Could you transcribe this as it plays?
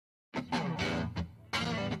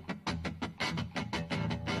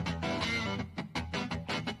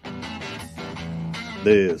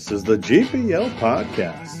This is the GPL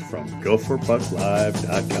podcast from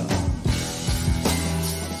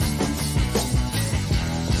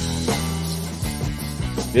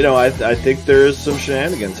GopherPuckLive.com. You know, I think there's some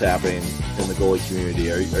shenanigans happening in the goalie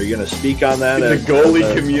community. Are you going to speak on that? In the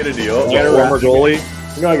goalie community. Oh, former goalie?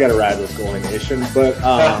 You know I got to ride with Goalie Nation, but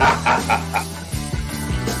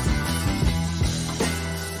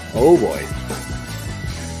oh boy.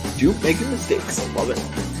 Juke making mistakes. I love it.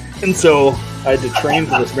 And so I had to train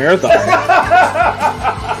for this marathon.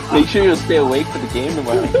 Make sure you stay awake for the game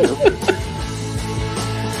tomorrow.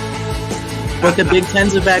 But the Big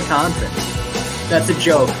Ten's a bad conference. That's a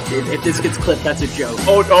joke. If this gets clipped, that's a joke.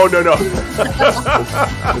 Oh no.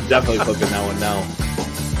 We're definitely flipping that one now.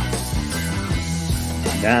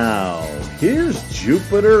 Now, here's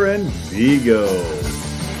Jupiter and Vigo.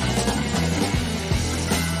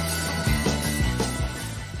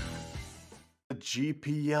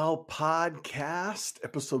 GPL podcast,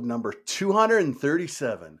 episode number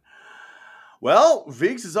 237. Well,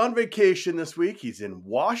 Viggs is on vacation this week. He's in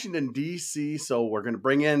Washington, D.C., so we're going to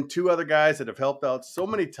bring in two other guys that have helped out so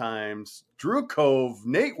many times. Drew Cove,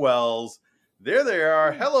 Nate Wells. There they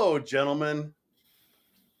are. Hello, gentlemen.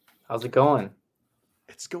 How's it going?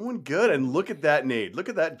 It's going good. And look at that, Nate. Look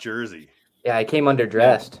at that jersey. Yeah, I came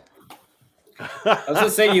underdressed. I was going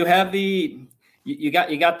to say, you have the... You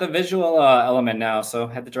got the visual element now, so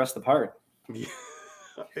had to dress the part. Yeah,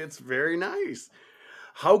 it's very nice.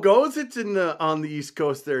 How goes it on the East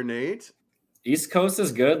Coast there, Nate? East Coast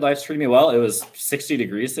is good. Life's treating me well. It was 60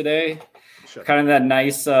 degrees today. Kind of that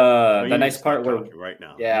nice nice part where right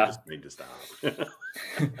now. Yeah. I just need to stop.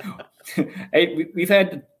 Hey, we've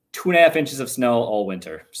had 2.5 inches of snow all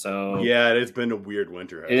winter. So yeah, it's been a weird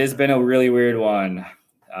winter. It has been a really weird one.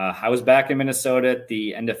 I was back in Minnesota at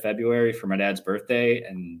the end of February for my dad's birthday,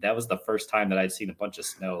 and that was the first time that I'd seen a bunch of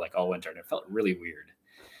snow like all winter, and it felt really weird.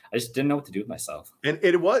 I just didn't know what to do with myself. And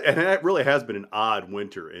it really has been an odd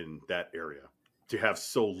winter in that area to have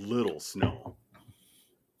so little snow.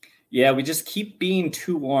 Yeah, we just keep being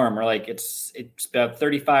too warm. We're like, it's about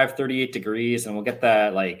 35, 38 degrees, and we'll get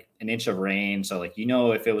that like an inch of rain. So like,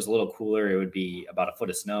 if it was a little cooler, it would be about a foot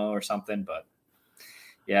of snow or something, but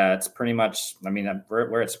yeah, it's pretty much,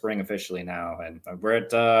 we're at spring officially now, and we're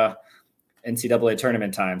at NCAA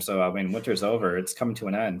Tournament time. So, winter's over. It's coming to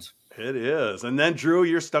an end. It is. And then, Drew,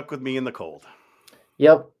 you're stuck with me in the cold.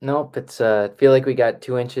 Yep. Nope. It's I feel like we got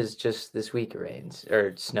 2 inches just this week of rains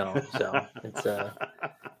or snow. So it's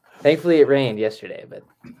thankfully it rained yesterday, but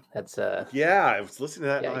that's yeah, I was listening to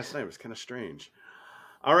that last night. It was kind of strange.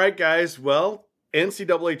 All right, guys. Well,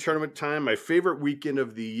 NCAA tournament time, my favorite weekend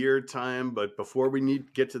of the year time. But before we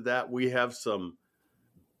get to that, we have some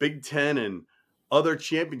Big Ten and other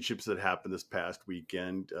championships that happened this past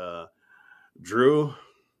weekend. Drew,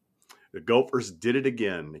 the Gophers did it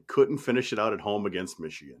again. They couldn't finish it out at home against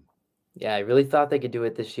Michigan. Yeah, I really thought they could do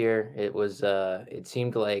it this year. It was it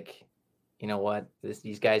seemed like, you know what,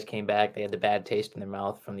 these guys came back. They had the bad taste in their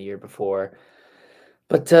mouth from the year before,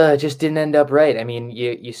 but just didn't end up right. I mean,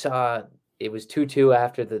 you saw. It was 2-2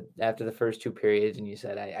 after the first two periods, and you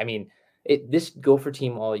said, this Gopher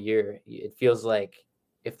team all year, it feels like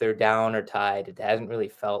if they're down or tied, it hasn't really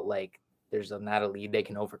felt like there's not a lead they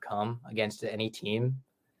can overcome against any team,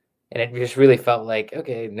 and it just really felt like,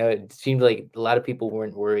 okay, no, it seemed like a lot of people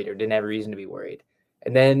weren't worried or didn't have a reason to be worried,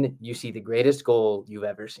 and then you see the greatest goal you've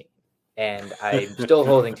ever seen, and I'm still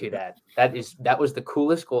holding to that. That was the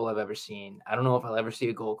coolest goal I've ever seen. I don't know if I'll ever see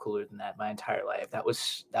a goal cooler than that my entire life. That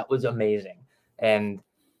was amazing. And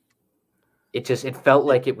it felt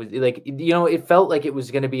like it was like, it felt like it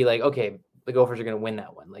was going to be like, okay, the Gophers are going to win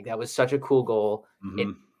that one. Like that was such a cool goal. Mm-hmm. It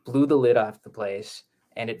blew the lid off the place,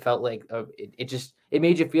 and it felt like it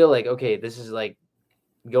made you feel like, okay, this is like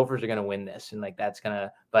Gophers are going to win this. And like,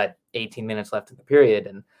 but 18 minutes left in the period,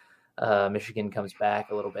 and Michigan comes back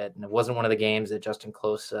a little bit, and it wasn't one of the games that Justin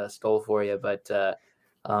Close stole for you, but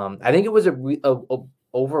I think it was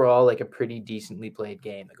overall like a pretty decently played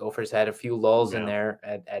game. The Gophers had a few lulls in there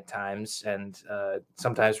at times, and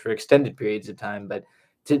sometimes for extended periods of time, but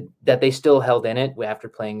that they still held in it after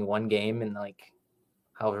playing one game in like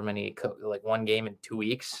however many, like one game in 2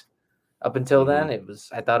 weeks up until then.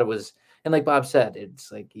 I thought it was, and like Bob said,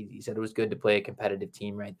 it's like he said it was good to play a competitive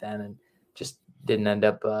team right then, and just didn't end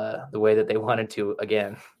up the way that they wanted to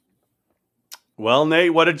again. Well,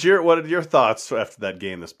 Nate, what did your thoughts after that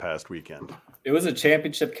game this past weekend? It was a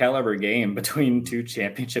championship caliber game between two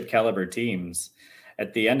championship caliber teams.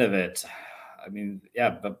 At the end of it,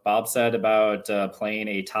 but Bob said about playing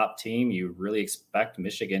a top team, you really expect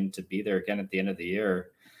Michigan to be there again at the end of the year.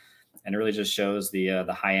 and it really just shows the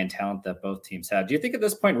high-end talent that both teams have. Do you think at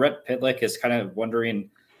this point Rhett Pitlick is kind of wondering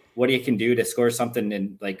what he can do to score something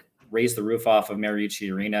and like raise the roof off of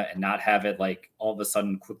Mariucci Arena and not have it like all of a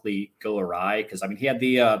sudden quickly go awry? Because I mean, he had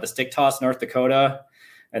the stick toss North Dakota,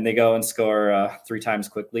 and they go and score 3 times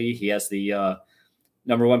quickly. He has the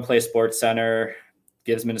number 1 play Sports Center,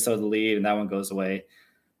 gives Minnesota the lead, and that one goes away.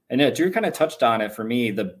 And Drew kind of touched on it. For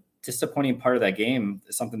me, the disappointing part of that game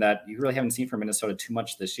is something that you really haven't seen from Minnesota too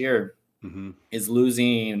much this year. Is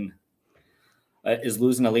losing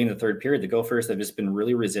a lead in the third period. The Gophers have just been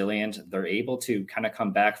really resilient. They're able to kind of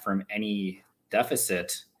come back from any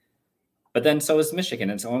deficit, but then so is Michigan.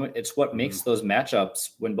 And so it's what makes those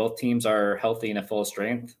matchups when both teams are healthy and at full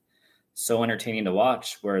strength so entertaining to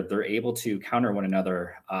watch, where they're able to counter one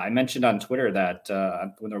another. I mentioned on Twitter that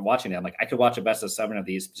when they're watching it, I'm like, I could watch a best of 7 of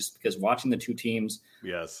these just because watching the two teams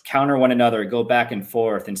counter one another, go back and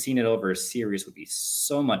forth, and seeing it over a series would be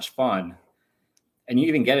so much fun. And you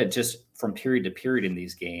even get it just from period to period in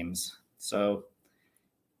these games. So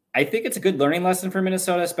I think it's a good learning lesson for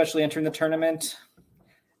Minnesota, especially entering the tournament,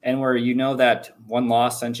 and where you know that one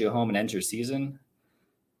loss sends you home and ends your season.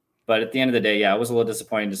 But at the end of the day, it was a little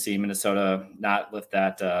disappointing to see Minnesota not lift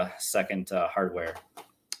that second hardware.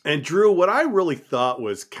 And Drew, what I really thought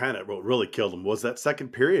was kind of what really killed them was that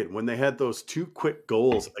second period when they had those 2 quick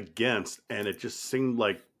goals against, and it just seemed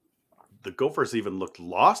like the Gophers even looked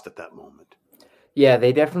lost at that moment. Yeah,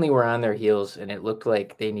 they definitely were on their heels, and it looked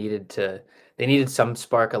like they needed some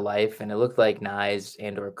spark of life, and it looked like Nyes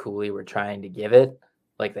and or Cooley were trying to give it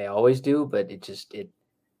like they always do, but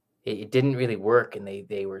it didn't really work. And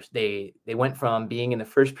they went from being in the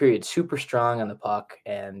first period super strong on the puck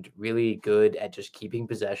and really good at just keeping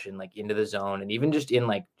possession, like into the zone, and even just in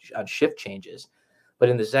like on shift changes. But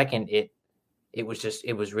in the second, it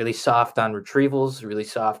was really soft on retrievals, really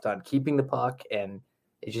soft on keeping the puck, and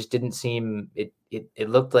it just didn't seem it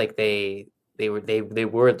looked like they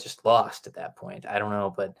were just lost at that point. I don't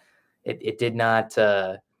know, but it did not.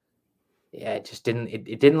 It just didn't.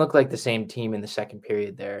 It didn't look like the same team in the second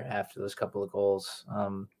period there after those couple of goals,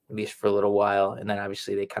 at least for a little while. And then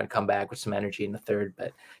obviously they kind of come back with some energy in the third.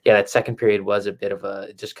 But yeah, that second period was a bit of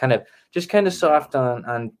a just kind of soft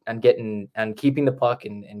on keeping the puck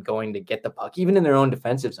and going to get the puck, even in their own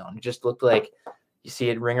defensive zone. It just looked like you see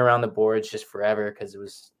it ring around the boards just forever because it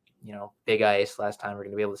was, big ice last time. We're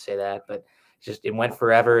going to be able to say that, but it went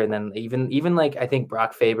forever. And then even like, I think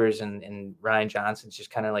Brock Fabers and Ryan Johnson's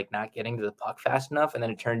just kind of like not getting to the puck fast enough. And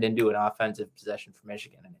then it turned into an offensive possession for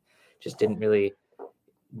Michigan. And it just didn't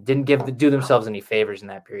do themselves any favors in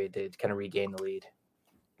that period to kind of regain the lead.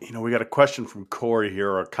 We got a question from Corey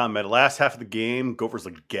here, or a comment. Last half of the game, Gophers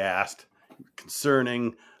looked gassed,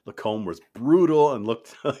 concerning. Lacombe was brutal and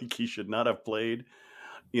looked like he should not have played.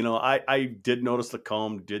 I did notice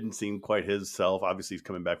Lacombe didn't seem quite his self. Obviously, he's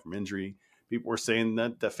coming back from injury. People were saying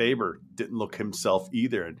that Faber didn't look himself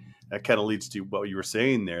either. And that kind of leads to what you were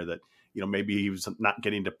saying there, that, maybe he was not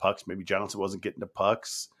getting to pucks. Maybe Johnson wasn't getting to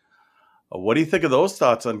pucks. What do you think of those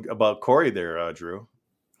thoughts about Corey there, Drew?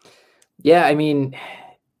 Yeah, I mean,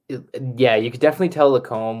 you could definitely tell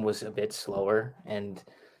Lacombe was a bit slower. And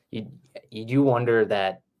you do wonder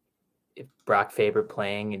that if Brock Faber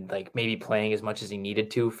playing and like maybe playing as much as he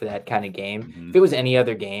needed to for that kind of game, if it was any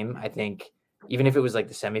other game, I think, even if it was like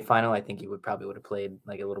the semifinal, I think he would have played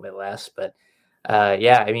like a little bit less. But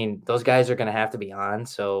I mean, those guys are going to have to be on.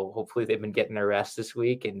 So hopefully they've been getting their rest this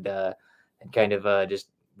week and kind of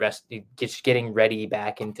just getting ready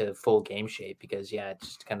back into full game shape, because it's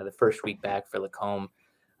just kind of the first week back for Lacombe.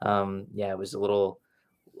 It was a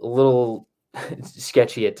little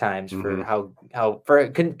sketchy at times for how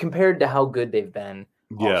compared to how good they've been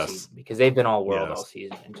all season, because they've been all world all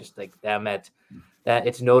season, and just like that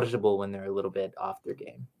it's noticeable when they're a little bit off their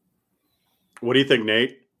game. What do you think,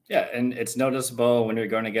 Nate? Yeah, and it's noticeable when you're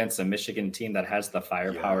going against a Michigan team that has the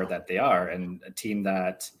firepower that they are, and a team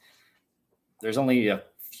that there's only a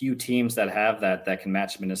few teams that have that can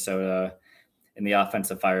match Minnesota in the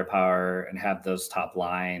offensive firepower and have those top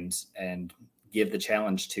lines and give the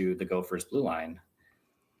challenge to the Gophers blue line.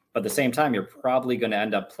 But at the same time, you're probably going to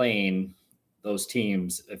end up playing those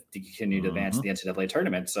teams if they continue to advance the NCAA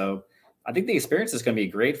tournament. So I think the experience is going to be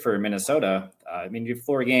great for Minnesota. I mean, you have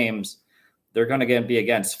 4 games. They're going to be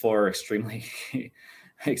against 4 extremely,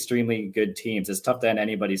 extremely good teams. It's tough to end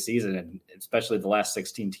anybody's season, and especially the last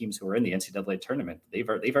 16 teams who are in the NCAA tournament. They've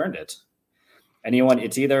earned it.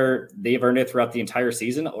 It's either they've earned it throughout the entire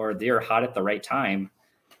season, or they are hot at the right time,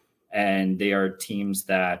 and they are teams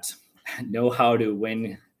that know how to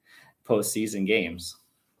win postseason games.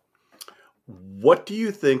 What do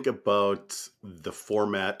you think about the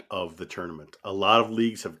format of the tournament? A lot of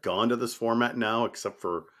leagues have gone to this format now, except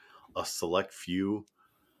for a select few.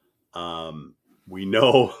 We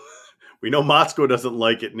know Motzko doesn't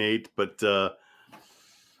like it, Nate, but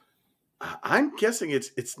I'm guessing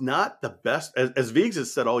it's not the best. As Viggs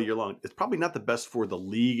has said all year long, it's probably not the best for the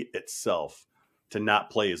league itself to not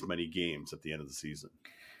play as many games at the end of the season.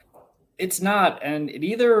 It's not, and it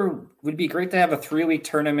either would be great to have a 3-week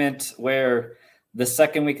tournament where the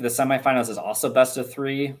second week of the semifinals is also best of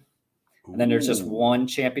 3, and then there's just one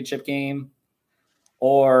championship game,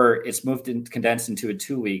 or it's condensed into a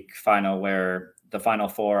 2-week final where the final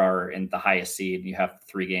 4 are in the highest seed, and you have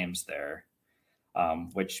 3 games there,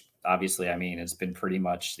 which obviously, I mean, it's been pretty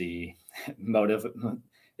much the motive.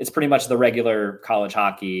 It's pretty much the regular college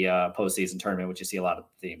hockey postseason tournament, which you see a lot of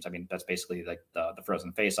themes. I mean, that's basically like the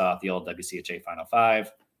Frozen Face-Off, the old WCHA Final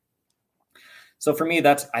 5. So for me,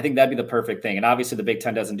 I think that'd be the perfect thing. And obviously the Big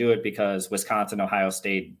Ten doesn't do it because Wisconsin, Ohio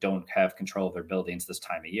State don't have control of their buildings this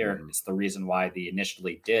time of year. Mm-hmm. It's the reason why they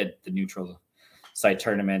initially did the neutral site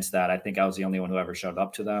tournaments that I think I was the only one who ever showed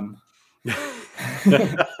up to them. I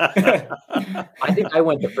think I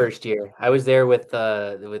went the first year. I was there with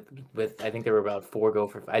I think there were about 4 go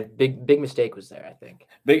for 5. Big Mistake was there, I think.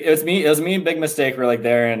 It was me and Big Mistake were like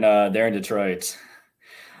there in Detroit.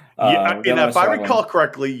 Yeah, and if I recall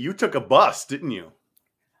correctly, you took a bus, didn't you?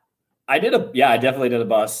 I definitely did a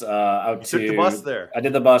bus out to the bus there. I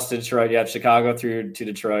did the bus to Detroit, Chicago through to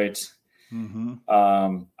Detroit. Mm-hmm.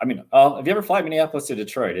 I mean, if you ever fly Minneapolis to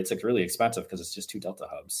Detroit, it's like really expensive because it's just 2 Delta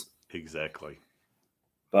hubs. Exactly.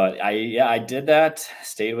 But I did that.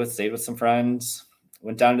 Stayed with some friends.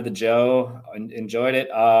 Went down to the Joe and enjoyed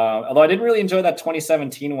it. Although I didn't really enjoy that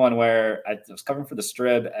 2017 one where I was covering for the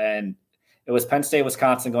Strib and it was Penn State,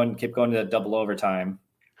 Wisconsin kept going to double overtime.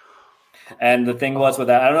 And the thing was with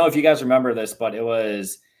that, I don't know if you guys remember this, but it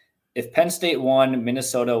was if Penn State won,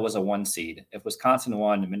 Minnesota was a 1 seed. If Wisconsin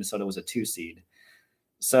won, Minnesota was a 2 seed.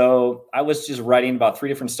 So I was just writing about 3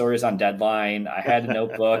 different stories on Deadline. I had a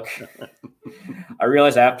notebook. I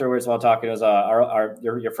realized afterwards while talking, it was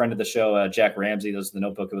your friend of the show, Jack Ramsey. That was the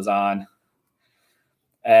notebook it was on.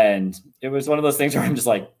 And it was one of those things where I'm just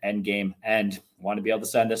like, end game, end. Want to be able to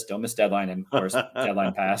send this, don't miss Deadline. And of course,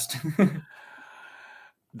 Deadline passed.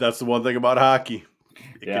 That's the one thing about hockey.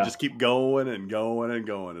 It can just keep going and going and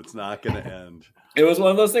going. It's not going to end. It was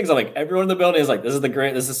one of those things. I'm like, everyone in the building is like, this is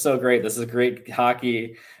so great. This is great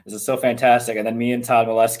hockey. This is so fantastic. And then me and Todd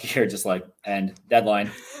Molesky are just like, end,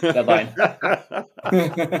 deadline. But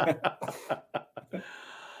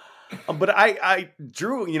I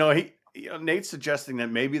Drew, Nate's suggesting that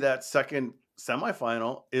maybe that second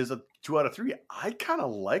semifinal is a 2 out of 3. I kind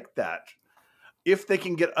of like that if they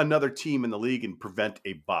can get another team in the league and prevent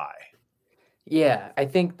a bye. Yeah, I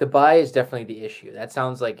think the bye is definitely the issue. That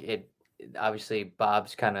sounds like it. Obviously,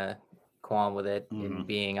 Bob's kind of qualm with it, and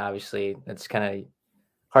being obviously that's kind of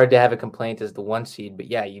hard to have a complaint as the 1 seed. But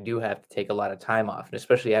yeah, you do have to take a lot of time off, and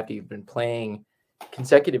especially after you've been playing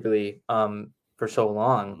consecutively for so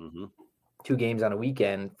long, 2 games on a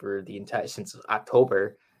weekend for the entire since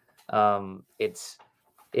October. It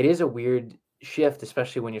is a weird shift,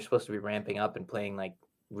 especially when you're supposed to be ramping up and playing like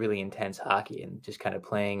really intense hockey and just kind of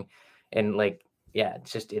playing and like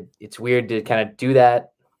it's weird to kind of do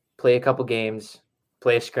that. Play a couple games,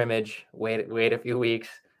 play a scrimmage, wait a few weeks,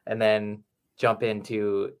 and then jump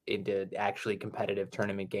into actually competitive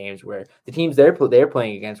tournament games where the teams they're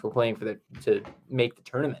playing against were playing to make the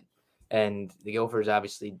tournament, and the Gophers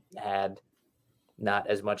obviously had not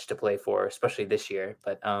as much to play for, especially this year.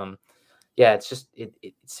 But it's just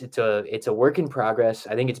it's a work in progress.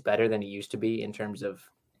 I think it's better than it used to be in terms of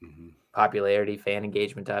popularity, fan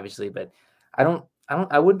engagement, obviously, but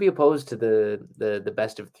I wouldn't be opposed to the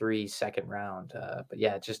best of 3 second round. But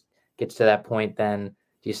yeah, it just gets to that point. Then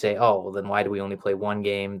you say, oh, well, then why do we only play 1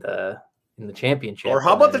 game in the championship? Or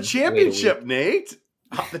how about the championship, Nate?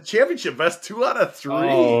 The championship best 2 out of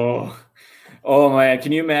 3. Oh man,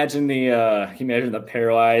 can you imagine the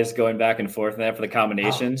paralyzed going back and forth in that for the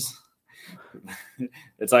combinations?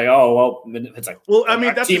 It's like, I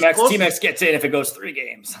mean, that's Team X gets in if it goes 3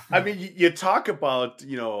 games. I mean, you talk about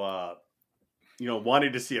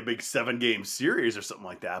wanting to see a big 7-game series or something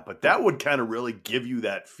like that, but that would kind of really give you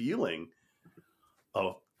that feeling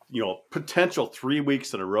of, potential 3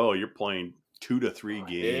 weeks in a row. You're playing 2 to 3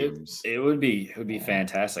 games. It would be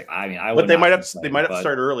fantastic. I mean, but they might have to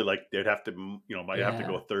start early. Like they'd have to, have to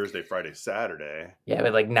go Thursday, Friday, Saturday. Yeah,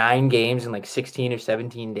 but like 9 games in like 16 or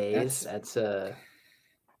 17 days. That's It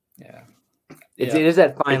is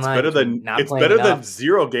that fine line. It's better than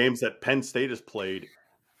 0 games that Penn State has played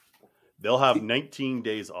They'll have 19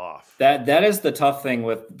 days off. That is the tough thing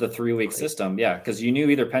with the 3-week system. Yeah, because you knew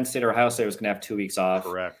either Penn State or Ohio State was going to have 2 weeks off.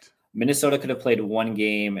 Correct. Minnesota could have played one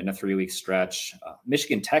game in a 3-week stretch.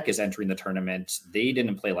 Michigan Tech is entering the tournament. They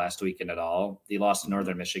didn't play last weekend at all. They lost to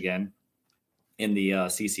Northern Michigan in the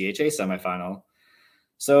CCHA semifinal.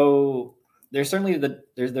 So there's certainly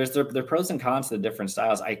there's the pros and cons to the different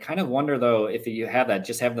styles. I kind of wonder, though, if you have that,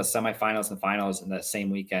 just having the semifinals and finals in that same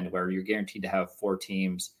weekend where you're guaranteed to have 4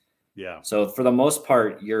 teams. Yeah. So for the most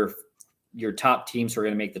part, your top teams who are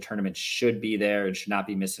going to make the tournament should be there and should not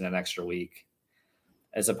be missing an extra week,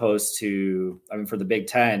 as opposed to, for the Big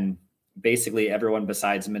Ten, basically everyone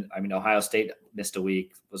besides, Ohio State missed a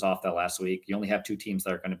week, was off that last week. You only have 2 teams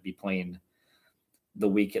that are going to be playing the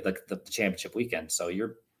week at the championship weekend. So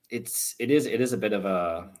it is a bit of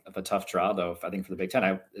a tough draw, though. I think for the Big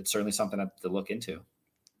Ten, it's certainly something to look into.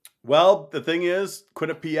 Well, the thing is,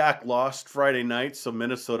 Quinnipiac lost Friday night, so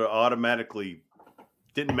Minnesota automatically,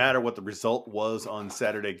 didn't matter what the result was on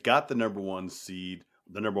Saturday, got the number 1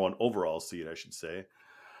 overall seed, I should say.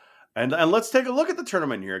 And let's take a look at the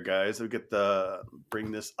tournament here, guys. We get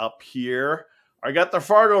bring this up here. I got the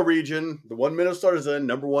Fargo region, the one Minnesota's in,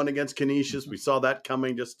 number 1 against Canisius. We saw that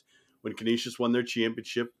coming just when Canisius won their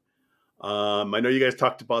championship. I know you guys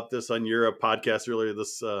talked about this on your podcast earlier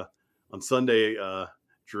this on Sunday,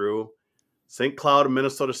 Drew. St. Cloud and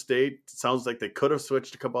Minnesota State, sounds like they could have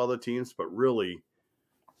switched a couple other teams, but really,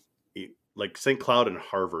 like St. Cloud and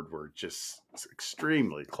Harvard were just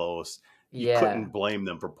extremely close. You couldn't blame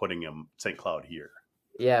them for putting St. Cloud here.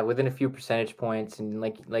 Yeah, within a few percentage points, and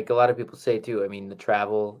like a lot of people say too. The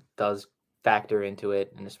travel does factor into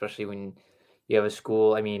it, and especially when you have a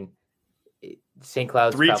school. St.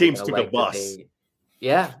 Cloud's 3 teams took a bus.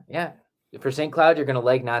 Yeah. For St. Cloud, you're going to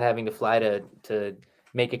like not having to fly to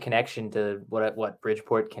make a connection to what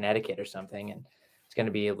Bridgeport, Connecticut, or something, and it's going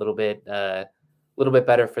to be a little bit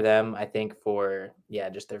better for them, I think, for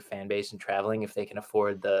just their fan base and traveling if they can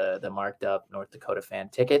afford the marked up North Dakota fan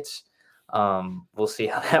tickets. We'll see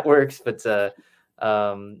how that works, but it's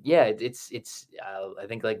I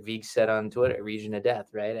think, like Vieg said on Twitter, region of death,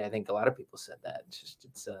 right? I think a lot of people said that.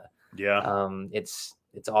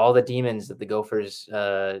 It's all the demons that the Gophers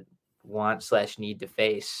want/need to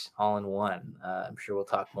face all in one. I'm sure we'll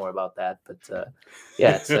talk more about that, but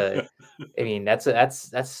it's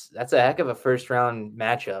that's a heck of a first round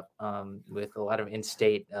matchup with a lot of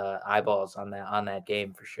in-state eyeballs on that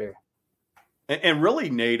game for sure. And really,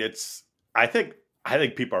 Nate, I think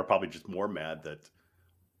people are probably just more mad that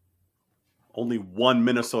only one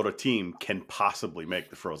Minnesota team can possibly make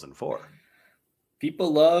the Frozen Four.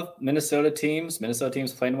 People love Minnesota teams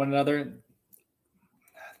playing one another.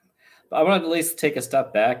 But I want to at least take a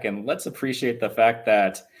step back and let's appreciate the fact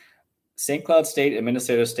that St. Cloud State and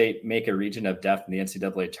Minnesota State make a region of death in the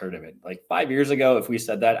NCAA tournament. Like 5 years ago, if we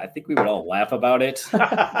said that, I think we would all laugh about it.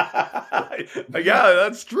 Yeah,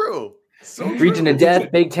 that's true. So region of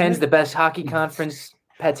death, Big Ten's the best hockey conference.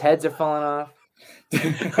 Pets' heads are falling off.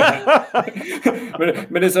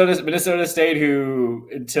 Minnesota State, who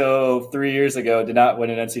until 3 years ago did not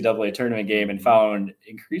win an NCAA tournament game and found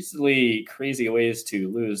increasingly crazy ways to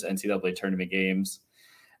lose NCAA tournament games,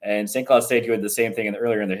 and St. Cloud State, who had the same thing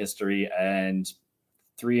earlier in their history, and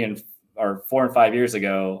 4 and 5 years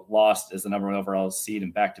ago lost as the number 1 overall seed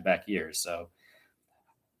in back-to-back years. So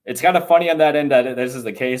it's kind of funny on that end that this is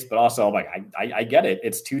the case, but also I'm like, I get it.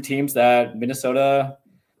 It's 2 teams that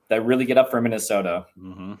really get up for Minnesota.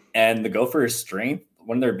 Mm-hmm. And the Gophers' strength,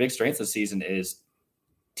 one of their big strengths this season is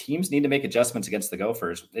teams need to make adjustments against the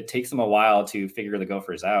Gophers. It takes them a while to figure the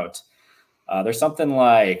Gophers out. There's something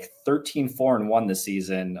like 13-4-1 this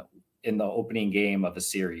season in the opening game of a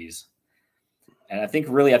series. And I think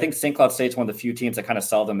St. Cloud State's one of the few teams that kind of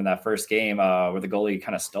saw them in that first game where the goalie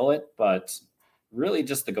kind of stole it. But really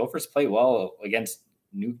just the Gophers play well against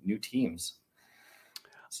new teams.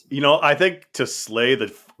 I think to slay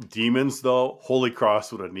the demons, though, Holy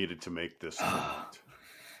Cross would have needed to make this tournament.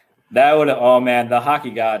 That would have, the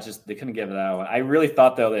hockey gods they couldn't give it that one. I really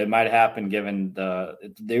thought, though, that it might happen given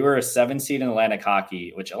they were a 7 seed in Atlantic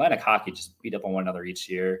hockey, which Atlantic hockey just beat up on one another each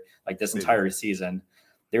year, like this entire season.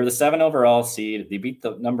 They were the 7 overall seed. They beat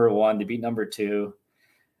the number 1, they beat number 2,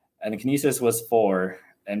 and the Canisius was 4.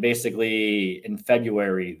 And basically in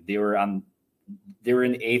February, they were in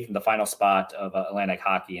 8th in the final spot of Atlantic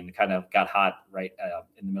hockey and kind of got hot right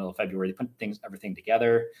in the middle of February. They put everything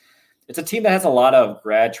together. It's a team that has a lot of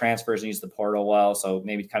grad transfers and used the portal well, so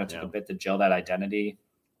maybe kind of took a bit to gel that identity.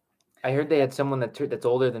 I heard they had someone that's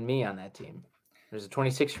older than me on that team. There's a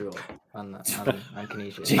 26-year-old on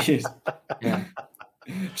Canisius. Jeez. Yeah.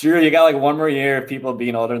 Drew, you got like one more year of people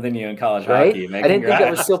being older than you in college hockey. I didn't think that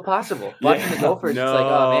was still possible. Watching the Gophers, it's like,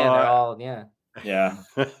 oh man, they're all Yeah.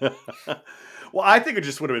 Well, I think it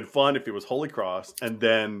just would have been fun if it was Holy Cross and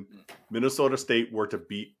then Minnesota State were to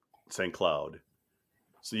beat St. Cloud.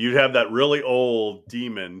 So you'd have that really old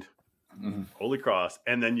demon, Holy Cross,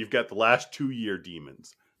 and then you've got the last 2-year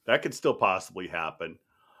demons. That could still possibly happen.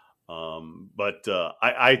 But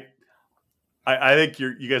I think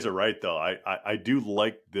you guys are right, though. I do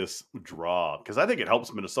like this draw because I think it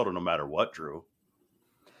helps Minnesota no matter what, Drew.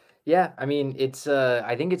 Yeah, I mean, it's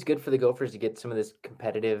I think it's good for the Gophers to get some of this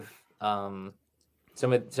competitive,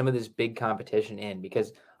 some of this big competition in,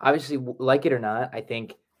 because obviously, like it or not, I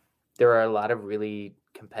think there are a lot of really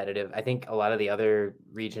competitive. I think a lot of the other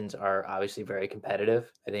regions are obviously very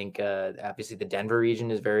competitive. I think obviously the Denver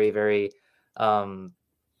region is very, very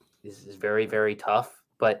is very, very tough.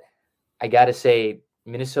 But I got to say,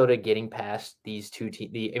 Minnesota getting past these two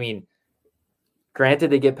teams. I mean,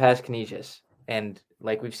 granted, they get past Canisius, and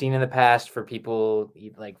like we've seen in the past for people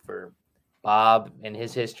like for Bob and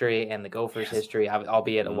his history and the Gophers' history,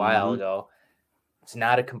 albeit a while ago, it's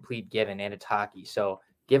not a complete given, and it's hockey. So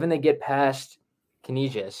given they get past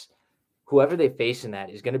Canisius, whoever they face in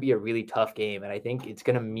that is going to be a really tough game, and I think it's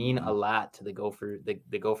going to mean a lot to the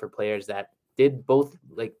Gopher players that did both.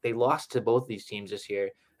 Like they lost to both these teams this year.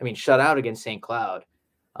 I mean, shut out against St. Cloud.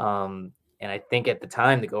 And I think at the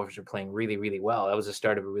time the Gophers were playing really, really well. That was the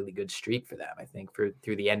start of a really good streak for them, I think, through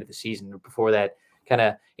the end of the season. Before that, kind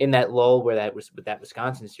of in that lull where that was with that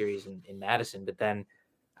Wisconsin series in Madison. But then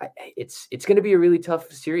it's going to be a really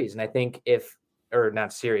tough series. And I think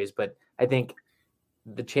not series, but I think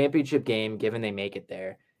the championship game, given they make it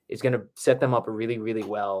there, is going to set them up really, really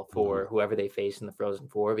well for whoever they face in the Frozen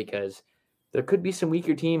Four, because there could be some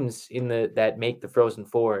weaker teams that make the Frozen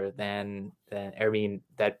Four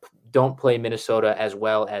that don't play Minnesota as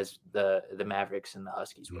well as the Mavericks and the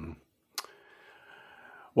Huskies will.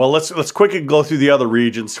 Well, let's quickly go through the other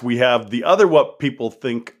regions. We have the other what people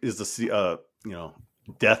think is the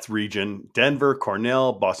death region: Denver,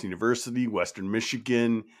 Cornell, Boston University, Western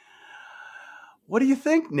Michigan. What do you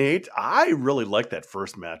think, Nate? I really like that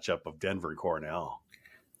first matchup of Denver and Cornell.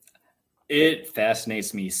 It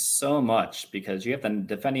fascinates me so much because you have the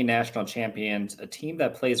defending national champions, a team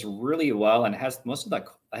that plays really well and has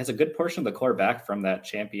a good portion of the core back from that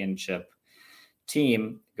championship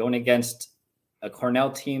team, going against a Cornell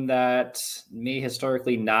team that may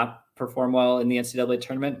historically not perform well in the NCAA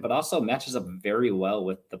tournament, but also matches up very well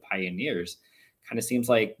with the Pioneers. Kind of seems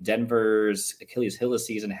like Denver's Achilles heel this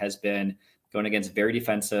season has been going against very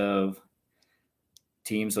defensive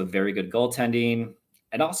teams with very good goaltending.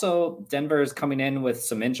 And also Denver is coming in with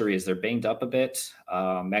some injuries. They're banged up a bit.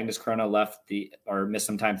 Magnus Corona missed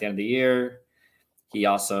some time at the end of the year. He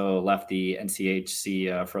also left the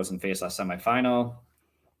NCHC Frozen Face last semifinal.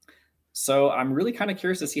 So I'm really kind of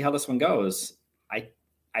curious to see how this one goes. I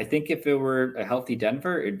think if it were a healthy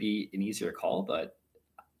Denver, it'd be an easier call, but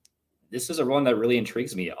this is a one that really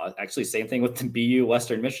intrigues me. Actually, same thing with the BU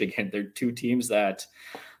Western Michigan. They're two teams that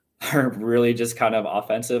are really just kind of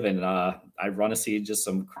offensive, and I want to see just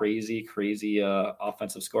some crazy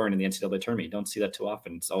offensive scoring in the NCAA tournament. You don't see that too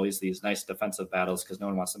often. It's always these nice defensive battles because no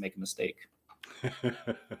one wants to make a mistake.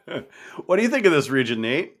 What do you think of this region,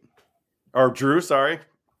 Nate? Or Drew, sorry.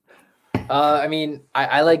 I mean,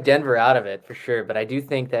 I like Denver out of it for sure, but I do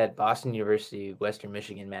think that Boston University Western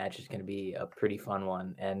Michigan match is going to be a pretty fun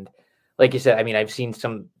one. And like you said, I mean, I've seen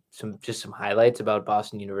some highlights about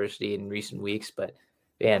Boston University in recent weeks, but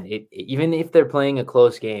man, even if they're playing a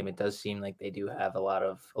close game, it does seem like they do have a lot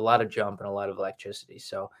of jump and a lot of electricity.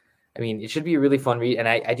 So, I mean, it should be a really fun read. And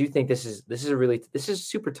I do think this is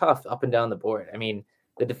super tough up and down the board. I mean,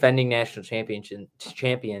 the defending national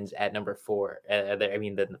champions at number 4.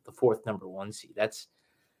 The fourth number 1 seed. It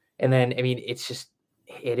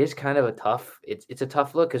is kind of a tough. It's a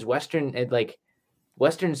tough look because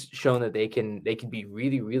Western's shown that they can be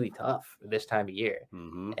really, really tough this time of year,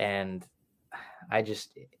 and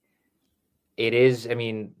it is. I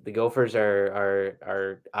mean, the Gophers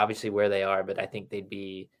are obviously where they are, but I think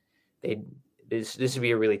this would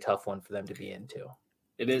be a really tough one for them to be into.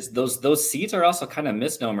 It is. Those seeds are also kind of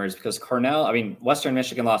misnomers because Cornell, I mean, Western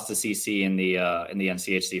Michigan lost to CC in the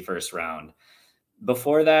NCHC first round.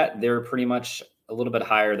 Before that, they were pretty much a little bit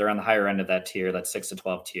higher. They're on the higher end of that tier, that 6 to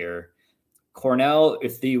 12 tier. Cornell,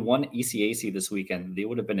 if they won ECAC this weekend, they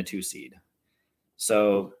would have been a 2 seed.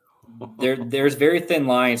 So there's very thin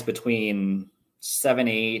lines between 7,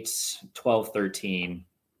 8, 12, 13.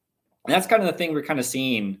 And that's kind of the thing we're kind of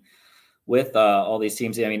seeing with all these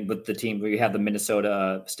teams. I mean, with the team where you have the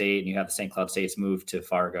Minnesota State and you have the St. Cloud States move to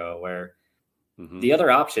Fargo, where The other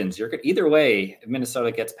options, either way, if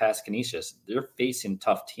Minnesota gets past Canisius, they're facing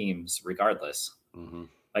tough teams regardless.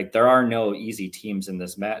 Like there are no easy teams in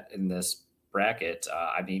this bracket.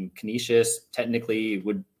 I mean, Canisius technically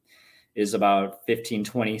is about 15,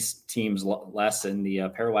 20 teams less in the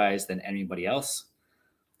pairwise than anybody else.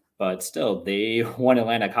 But still, they won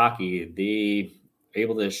Atlantic hockey. They are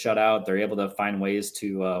able to shut out. They're able to find ways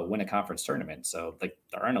to win a conference tournament. So like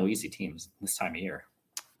there are no easy teams this time of year.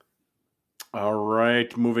 All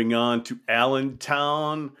right, moving on to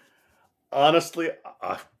Allentown. Honestly,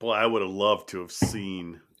 boy, I would have loved to have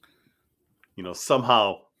seen,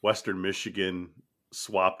 somehow Western Michigan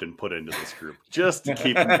swapped and put into this group just to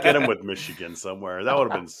get them with Michigan somewhere. That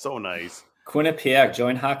would have been so nice. Quinnipiac,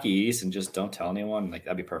 join Hockey East and just don't tell anyone. Like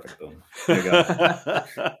that'd be perfect. Boom. There you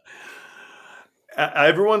go.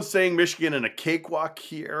 Everyone's saying Michigan in a cakewalk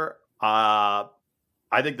here.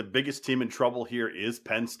 I think the biggest team in trouble here is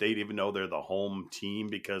Penn State, even though they're the home team,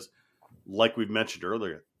 because like we've mentioned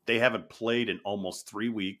earlier, they haven't played in almost 3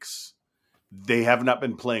 weeks. They have not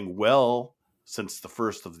been playing well since the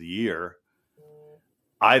first of the year.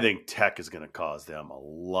 I think Tech is going to cause them a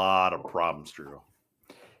lot of problems, Drew.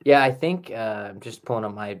 Yeah, I think I'm just pulling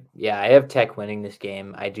up I have Tech winning this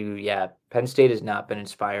game. I do. Yeah, Penn State has not been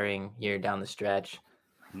inspiring here down the stretch,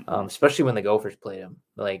 especially when the Gophers played them.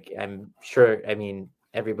 Like I'm sure,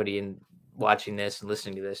 everybody in watching this and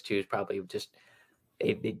listening to this too is probably just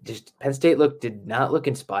Penn State did not look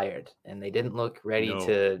inspired, and they didn't look ready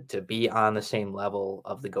to be on the same level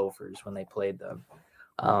of the Gophers when they played them.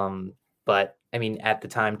 But at the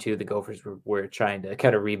time too, the Gophers were trying to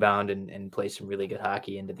kind of rebound and play some really good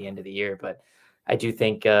hockey into the end of the year. But I do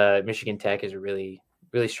think Michigan Tech is a really,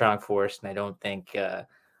 really strong force, and I don't think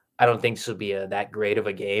this will be that great of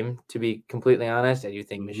a game, to be completely honest. I do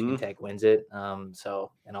think Michigan Tech wins it.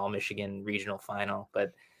 So an all Michigan regional final,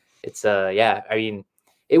 but it's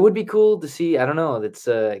it would be cool to see. I don't know. That's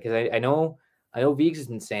because I know Viggs has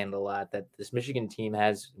been saying it a lot, that this Michigan team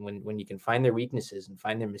has, when you can find their weaknesses and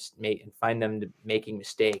find them making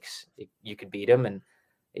mistakes, you could beat them. And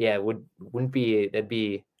yeah, that'd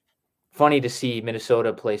be funny to see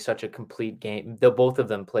Minnesota play such a complete game. They'll both of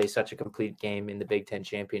them play such a complete game in the Big Ten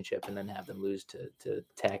championship, and then have them lose to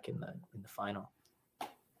Tech in the final.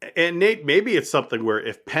 And Nate, maybe it's something where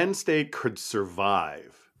if Penn State could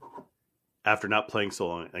survive after not playing so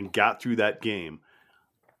long and got through that game,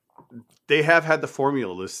 they have had the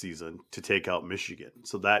formula this season to take out Michigan.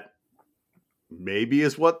 So that maybe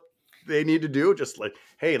is what they need to do. Just like,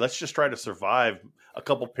 hey, let's just try to survive a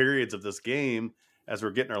couple periods of this game as we're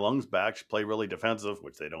getting our lungs back, play really defensive,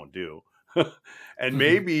 which they don't do, and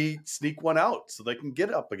maybe sneak one out so they can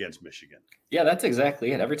get up against Michigan. Yeah, that's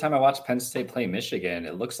exactly it. Every time I watch Penn State play Michigan,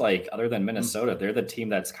 it looks like, other than Minnesota, they're the team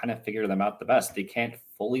that's kind of figured them out the best. They can't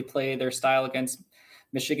fully play their style against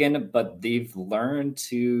Michigan, but they've learned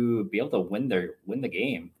to be able to win the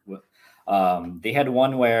game. They had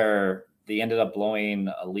one where they ended up blowing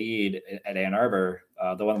a lead at Ann Arbor,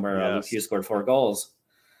 the one where Luke Hughes scored 4 goals.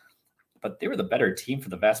 But they were the better team for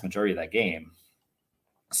the vast majority of that game.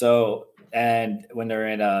 So, and when they're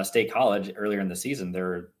in State College earlier in the season,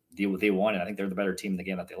 they won, and I think they're the better team in the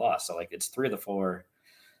game that they lost. So, like, it's 3 of the 4.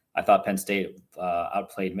 I thought Penn State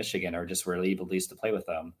outplayed Michigan, or just were able at least to play with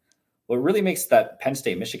them. What really makes that Penn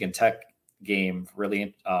State Michigan Tech game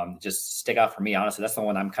really just stick out for me, honestly, that's the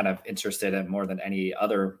one I'm kind of interested in more than any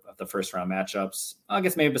other of the first round matchups. I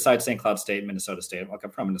guess maybe besides St. Cloud State, Minnesota State. Look,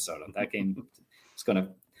 I'm from Minnesota. That game is going to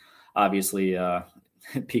obviously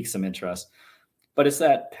pique some interest. But it's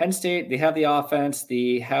that Penn State, they have the offense,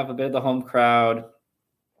 they have a bit of the home crowd.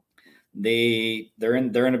 They're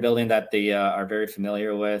in a building that they are very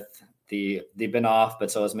familiar with. They've been off,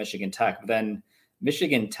 but so has Michigan Tech. But then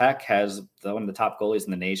Michigan Tech has one of the top goalies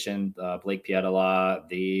in the nation, Blake Pietila.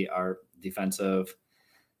 They are defensive.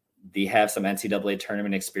 They have some NCAA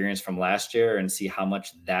tournament experience from last year, and see how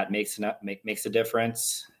much that makes a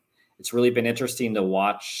difference. It's really been interesting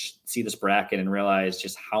to see this bracket and realize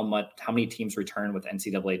just how many teams return with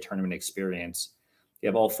NCAA tournament experience. You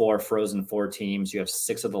have all 4 Frozen 4 teams. You have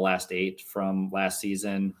 6 of the last 8 from last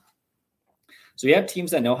season. So you have teams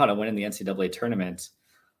that know how to win in the NCAA tournament.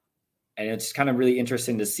 And it's kind of really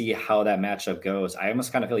interesting to see how that matchup goes. I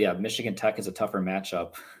almost kind of feel, Michigan Tech is a tougher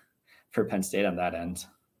matchup for Penn State on that end.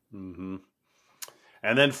 Mm-hmm.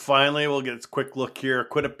 And then finally, we'll get a quick look here.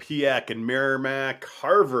 Quinnipiac and Merrimack,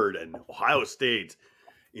 Harvard and Ohio State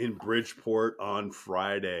in Bridgeport on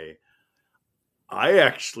Friday. I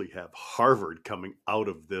actually have Harvard coming out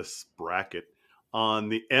of this bracket on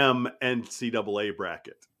the NCAA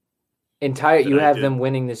bracket. You have them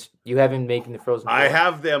winning this. You have him making the Frozen Four. I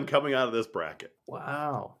have them coming out of this bracket.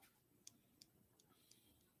 Wow.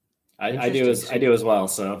 I do as well.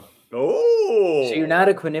 So so you're not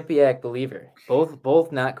a Quinnipiac believer.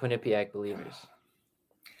 Both not Quinnipiac believers.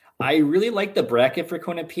 I really like the bracket for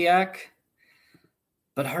Quinnipiac,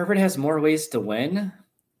 but Harvard has more ways to win.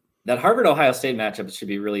 That Harvard-Ohio State matchup should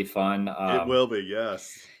be really fun. It will be,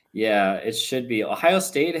 yes. Yeah, it should be. Ohio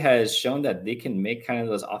State has shown that they can make kind of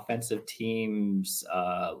those offensive teams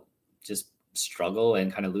just struggle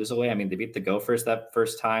and kind of lose away. I mean, they beat the Gophers that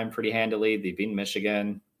first time pretty handily. They beat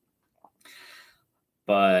Michigan.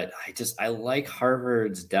 But I like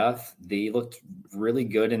Harvard's depth. They looked really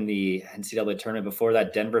good in the NCAA tournament before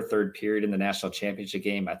that Denver third period in the national championship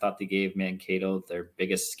game. I thought they gave Mankato their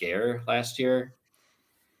biggest scare last year.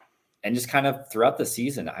 And just kind of throughout the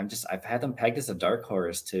season, I've had them pegged as a dark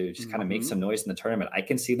horse to just kind of make some noise in the tournament. I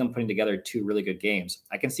can see them putting together 2 really good games.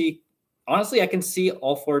 I can see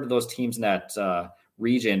all 4 of those teams in that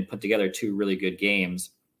region put together 2 really good games.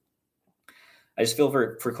 I just feel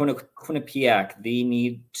for Quinnipiac, they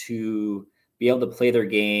need to be able to play their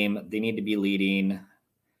game. They need to be leading.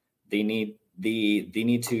 They need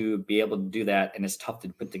to be able to do that, and it's tough to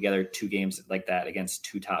put together 2 games like that against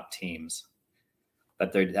 2 top teams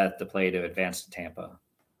that they have to play to advance to Tampa.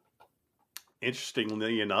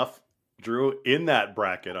 Interestingly enough, Drew, in that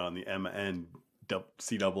bracket on the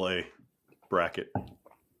NCAA bracket,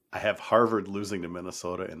 I have Harvard losing to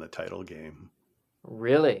Minnesota in the title game.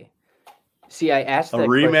 Really? See, I asked a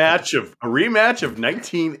rematch of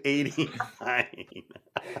 1989.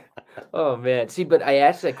 Oh man, see, but I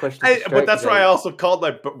asked that question. But that's why I also called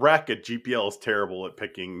my bracket. GPL is terrible at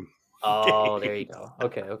picking. Oh, games. There you go.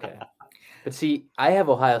 Okay. But see, I have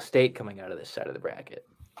Ohio State coming out of this side of the bracket.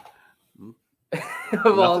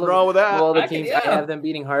 Nothing wrong with that. Of all the teams, I have them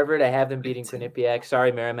beating Harvard. I have them beating Quinnipiac.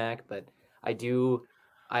 Sorry, Merrimack, but I do.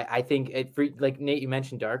 I think like Nate, you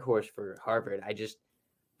mentioned dark horse for Harvard.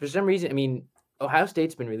 For some reason, I mean, Ohio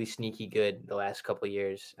State's been really sneaky good the last couple of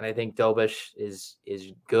years, and I think Dobish is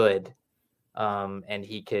good, and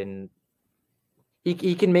he can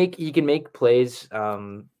make plays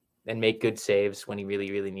and make good saves when he really,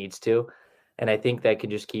 really needs to, and I think that can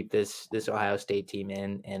just keep this Ohio State team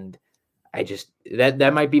in. And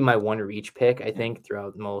that might be my one reach pick. I think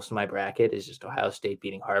throughout most of my bracket is just Ohio State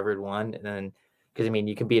beating Harvard one, and then because I mean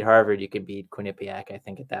you can beat Harvard, you can beat Quinnipiac. I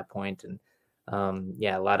think at that point, and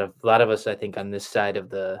a lot of us I think on this side of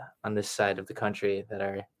the country that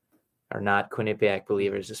are not Quinnipiac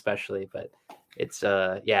believers, especially. But it's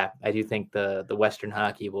I do think the Western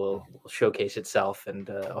hockey will showcase itself, and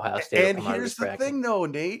Ohio State. And here's the thing, though,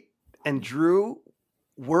 Nate and Drew,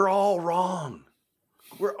 we're all wrong.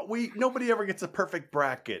 Nobody ever gets a perfect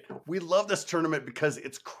bracket. We love this tournament because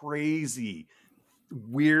it's crazy.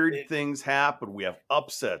 Weird things happen. We have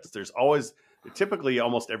upsets. There's always, typically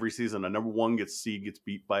almost every season, a number 1 seed gets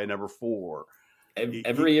beat by a number 4.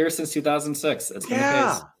 Every year since 2006. It's been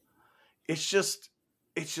the case.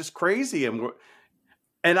 It's just crazy.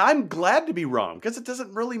 And I'm glad to be wrong because it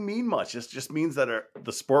doesn't really mean much. It just means that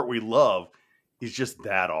the sport we love is just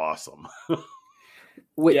that awesome.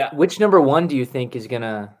 Which number 1 do you think is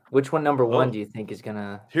gonna? Which one number 1 do you think is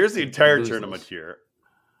gonna? Here's the entire tournament here.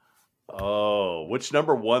 Oh, which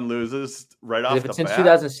number 1 loses right off the bat? If it's since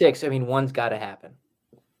 2006, I mean, one's got to happen.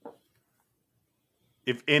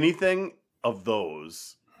 If anything of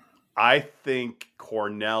those, I think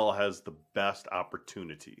Cornell has the best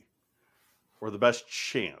opportunity or the best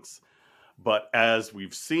chance. But as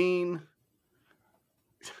we've seen,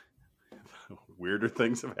 weirder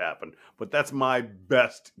things have happened. But that's my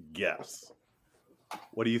best guess.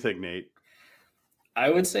 What do you think, Nate? I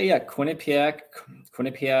would say, Quinnipiac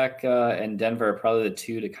and Denver are probably the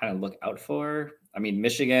 2 to kind of look out for. I mean,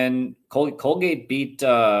 Michigan, Colgate beat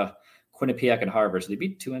Quinnipiac and Harvard, so they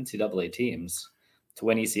beat 2 NCAA teams to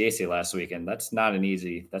win ECAC last weekend. That's not an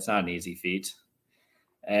easy feat.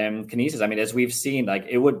 And Canisius, I mean, as we've seen, like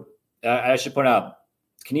it would. I should point out,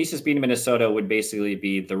 Canisius beating Minnesota would basically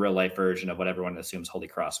be the real life version of what everyone assumes Holy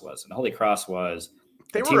Cross was, and Holy Cross was.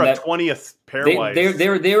 They were a 20th pairwise.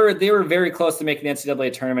 They were very close to making the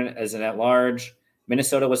NCAA tournament as an at-large.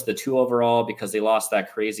 Minnesota was the 2 overall because they lost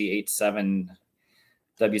that crazy 8-7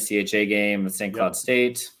 WCHA game with St. Cloud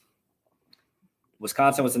State.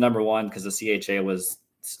 Wisconsin was the number 1 because the CHA was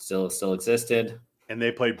still existed. And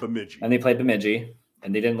they played Bemidji. And they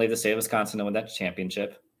didn't leave the state of Wisconsin to win that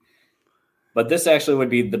championship. But this actually would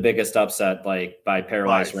be the biggest upset, like by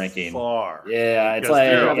pairwise ranking. Far. Yeah, it's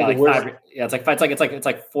like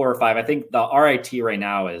 4 or 5. I think the RIT right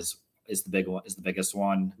now is the big one, is the biggest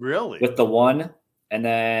one. Really? With the 1, and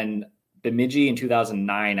then Bemidji in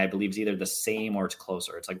 2009, I believe, is either the same or it's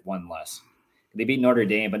closer. It's like 1 less. They beat Notre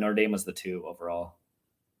Dame, but Notre Dame was the 2 overall.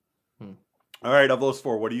 All right, of those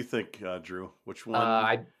four, what do you think, Drew? Which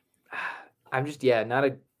one? I'm just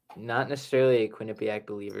not necessarily a Quinnipiac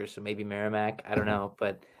believer, so maybe Merrimack. I don't know,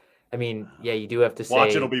 but I mean, yeah, you do have to say.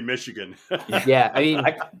 Watch, it'll be Michigan. Yeah, I mean,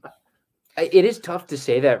 it is tough to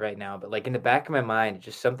say that right now, but like in the back of my mind,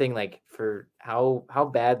 just something like for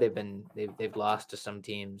how bad they've lost to some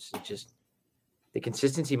teams. It's just the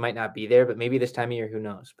consistency might not be there, but maybe this time of year, who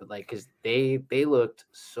knows? But like, because they looked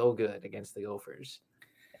so good against the Gophers,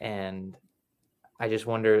 and I just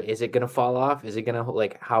wonder, is it going to fall off? Is it going to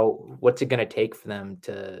what's it going to take for them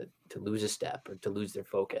to lose a step or to lose their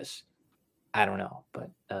focus? I don't know,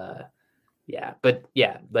 but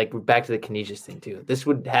like we're back to the Canisius thing too. This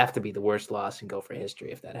would have to be the worst loss in Gopher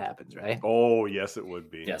history if that happens, right? Oh, yes, it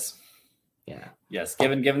would be. Yes. Yeah. Yes.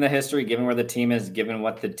 Given the history, given where the team is, given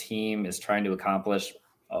what the team is trying to accomplish.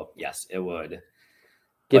 Oh, yes, it would.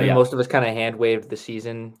 Given most of us kind of hand waved the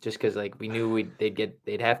season just because like we knew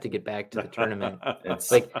they'd have to get back to the tournament. It's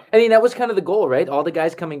like, I mean, that was kind of the goal, right? All the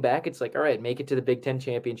guys coming back, it's like, all right, make it to the Big Ten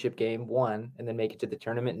championship game 1, and then make it to the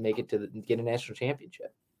tournament and make it to get a national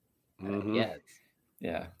championship. Mm-hmm.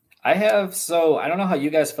 Yeah. I don't know how you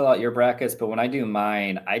guys fill out your brackets, but when I do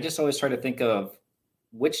mine, I just always try to think of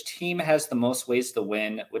which team has the most ways to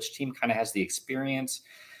win, which team kind of has the experience,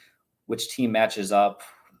 which team matches up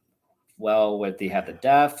well with they have the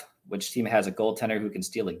depth, which team has a goaltender who can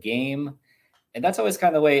steal a game. And that's always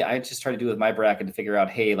kind of the way I just try to do with my bracket to figure out,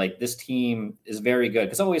 hey, like this team is very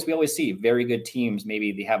good. Because we always see very good teams.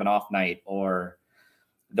 Maybe they have an off night or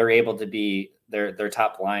they're able to be their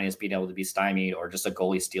top line is being able to be stymied or just a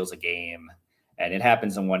goalie steals a game. And it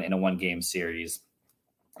happens in a 1-game series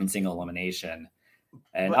in single elimination.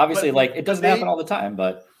 And obviously it doesn't happen all the time,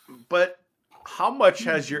 but how much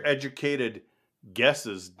has your educated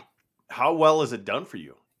guesses, how well is it done for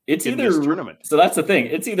you? It's in either this tournament. So that's the thing.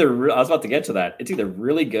 It's either I was about to get to that. It's either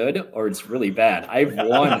really good or it's really bad. I've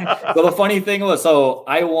won. So the funny thing was,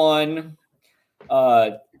 I won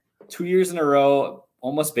 2 years in a row,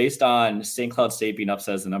 almost based on St. Cloud State being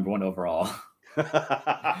upset as the number 1 overall. But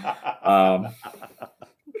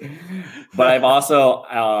I've also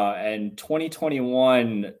in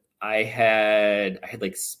 2021 I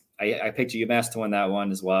picked UMass to win that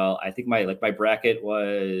one as well. I think my bracket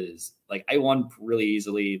was I won really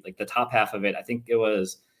easily. Like the top half of it, I think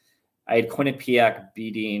I had Quinnipiac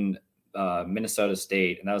beating Minnesota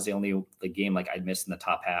State, and that was the only game I'd missed in the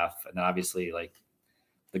top half. And then obviously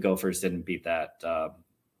the Gophers didn't beat that,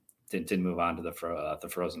 didn't move on to the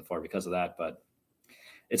Frozen Four because of that. But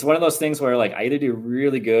it's one of those things where I either do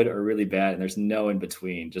really good or really bad, and there's no in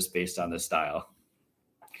between, just based on this style.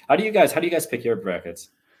 How do you guys pick your brackets?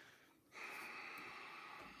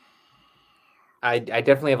 I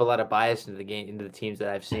definitely have a lot of bias into the teams that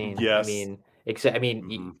I've seen. Yes.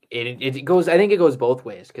 It goes. I think it goes both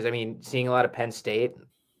ways because seeing a lot of Penn State,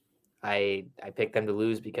 I picked them to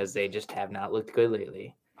lose because they just have not looked good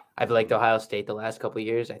lately. I've liked Ohio State the last couple of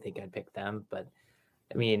years. I think I'd pick them, but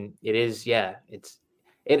it is. Yeah,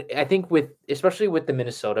 I think especially with the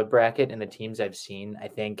Minnesota bracket and the teams I've seen, I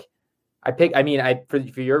think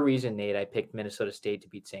for your reason, Nate, I picked Minnesota State to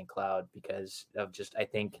beat St. Cloud because of I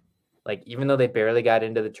think. Even though they barely got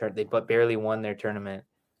into the tournament, they barely won their tournament.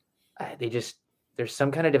 There's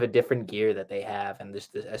some kind of a different gear that they have, and this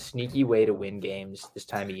a sneaky way to win games this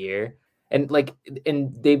time of year. And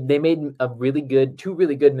they made two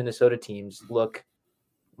really good Minnesota teams look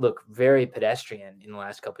very pedestrian in the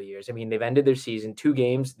last couple of years. They've ended their season 2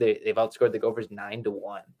 games. They've outscored the Gophers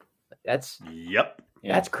 9-1. That's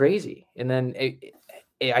crazy. And then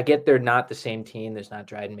I get they're not the same team. There's not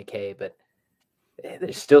Dryden McKay, but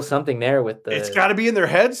there's still something there with the. It's got to be in their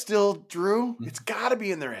head still, Drew. It's got to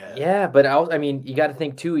be in their head. Yeah, but you got to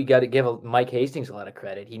think too. You got to give Mike Hastings a lot of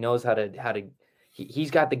credit. He knows how to.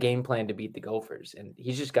 He's got the game plan to beat the Gophers, and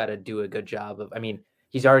he's just got to do a good job of.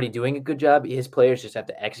 He's already doing a good job. His players just have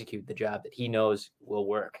to execute the job that he knows will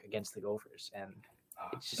work against the Gophers, and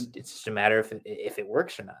it's just a matter if it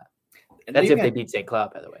works or not. That's if they beat St.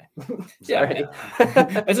 Cloud, by the way. Yeah.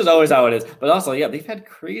 This is always how it is. But also, they've had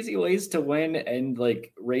crazy ways to win and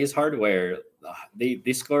raise hardware.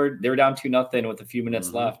 They scored. They were down 2-0 with a few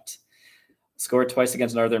minutes left. Scored twice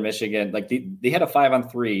against Northern Michigan. They had a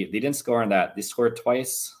 5-on-3. They didn't score on that. They scored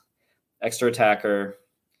twice, extra attacker,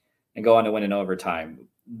 and go on to win in overtime.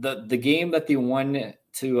 The game that they won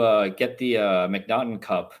to get the McNaughton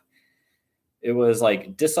Cup, it was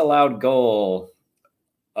disallowed goal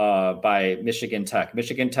by Michigan Tech.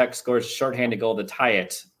 Michigan Tech scores a shorthanded goal to tie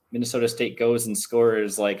it. Minnesota State goes and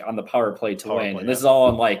scores on the power play to win. And this is all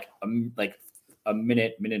in a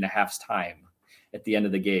minute and a half's time at the end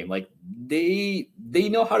of the game. They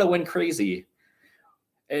know how to win crazy.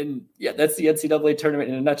 And yeah, that's the NCAA tournament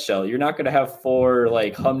in a nutshell. You're not going to have 4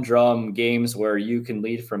 like humdrum games where you can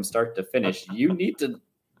lead from start to finish. You need to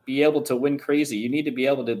be able to win crazy. You need to be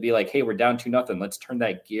able to be like, hey, we're down 2-0. Let's turn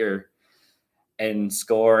that gear and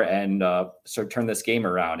score and turn this game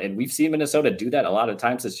around. And we've seen Minnesota do that a lot of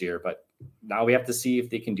times this year, but now we have to see if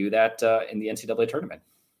they can do that in the NCAA tournament.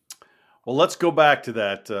 Well, let's go back to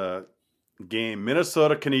that game.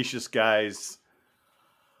 Minnesota Canisius, guys.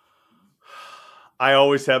 I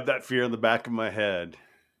always have that fear in the back of my head.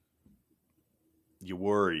 You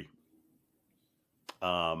worry.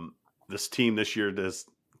 This team this year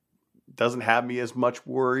doesn't have me as much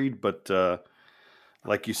worried, but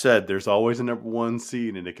like you said, there's always a number 1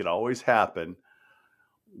 seed, and it could always happen.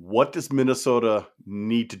 What does Minnesota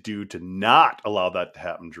need to do to not allow that to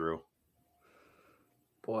happen, Drew?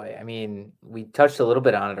 Boy, I mean, we touched a little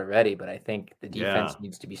bit on it already, but I think the defense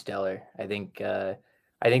needs to be stellar. I think the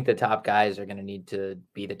top guys are going to need to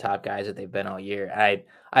be the top guys that they've been all year.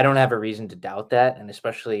 I don't have a reason to doubt that, and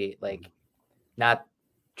especially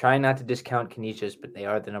trying not to discount Canisius, but they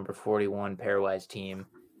are the number 41 pairwise team,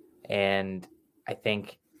 and I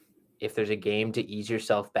think if there's a game to ease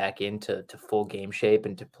yourself back into full game shape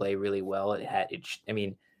and to play really well,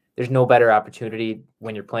 there's no better opportunity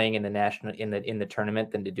when you're playing in the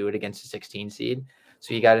tournament than to do it against a 16 seed.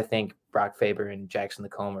 So you got to think Brock Faber and Jackson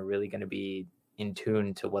Lacombe are really going to be in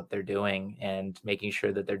tune to what they're doing and making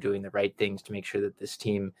sure that they're doing the right things to make sure that this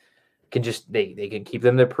team can they can keep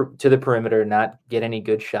them to the perimeter, not get any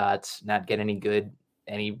good shots, not get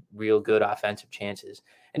any real good offensive chances,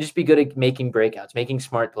 and just be good at making breakouts, making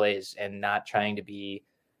smart plays, and not trying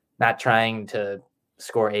to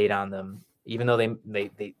score 8 on them, even though they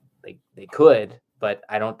could. But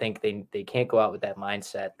I don't think they can't go out with that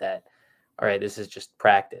mindset that, all right, this is just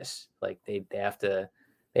practice. Like they have to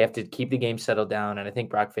keep the game settled down. And I think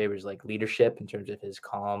Brock Faber's leadership in terms of his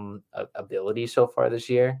calm ability so far this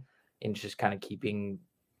year, and just kind of keeping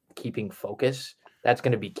focus. That's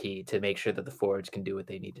going to be key to make sure that the forwards can do what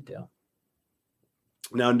they need to do.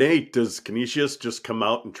 Now, Nate, does Canisius just come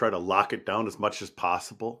out and try to lock it down as much as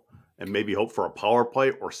possible and maybe hope for a power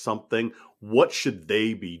play or something? What should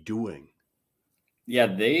they be doing? Yeah,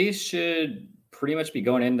 they should pretty much be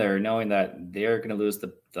going in there knowing that they're going to lose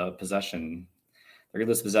the possession. They're going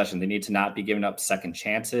to lose possession. They need to not be giving up second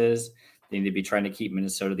chances. They need to be trying to keep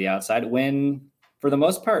Minnesota to the outside. For the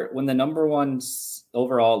most part, when the number 1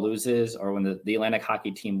 overall loses, or when the Atlantic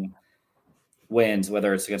hockey team wins,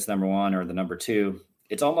 whether it's against number 1 or the number 2,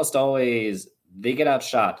 it's almost always they get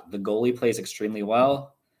outshot. The goalie plays extremely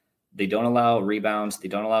well. They don't allow rebounds. They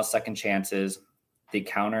don't allow second chances. They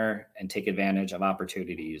counter and take advantage of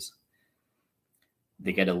opportunities.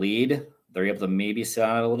 They get a lead. They're able to maybe sit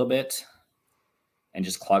on it a little bit and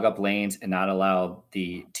just clog up lanes and not allow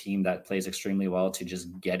the team that plays extremely well to just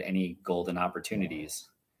get any golden opportunities.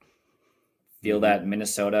 Feel that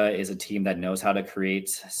Minnesota is a team that knows how to create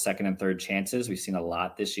second and third chances. We've seen a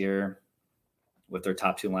lot this year with their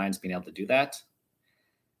top 2 lines being able to do that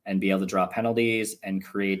and be able to draw penalties and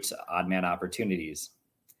create odd man opportunities.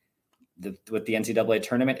 With the NCAA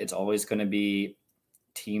tournament, it's always going to be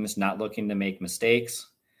teams not looking to make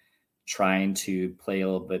mistakes, trying to play a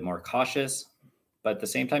little bit more cautious. But at the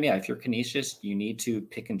same time, if you're Canisius, you need to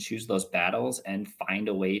pick and choose those battles and find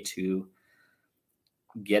a way to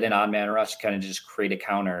get an odd man rush, kind of just create a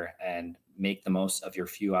counter and make the most of your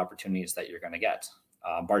few opportunities that you're going to get.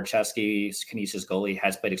 Barczewski, Canisius goalie,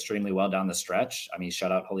 has played extremely well down the stretch. I mean, he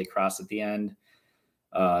shut out Holy Cross at the end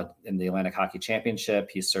in the Atlantic Hockey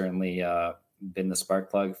Championship. He's certainly been the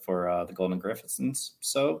spark plug for the Golden Griffins.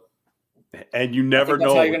 So, and you never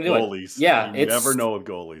know with goalies. Yeah, you never know with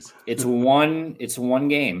goalies. It's one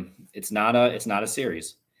game. It's not a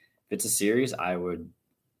series. If it's a series, I would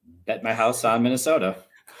bet my house on Minnesota.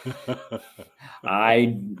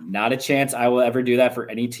 Not a chance I will ever do that for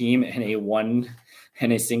any team in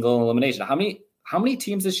a single elimination. How many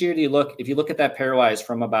teams this year if you look at that pairwise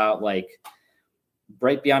from about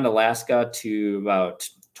right beyond Alaska to about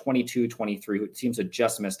 22, 23 teams that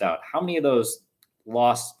just missed out? How many of those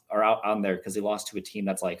are out on there because they lost to a team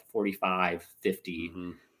that's 45, 50,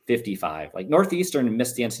 55? Northeastern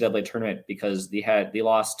missed the NCAA tournament because they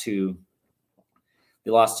lost to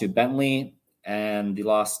Bentley, and they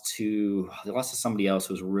lost to somebody else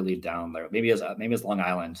who was really down there. Maybe it was Long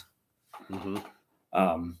Island.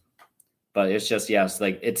 But it's just,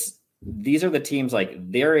 these are the teams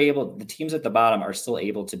the teams at the bottom are still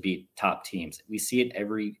able to beat top teams. We see it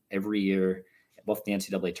every year, both the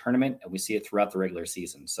NCAA tournament, and we see it throughout the regular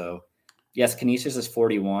season. So yes, Canisius is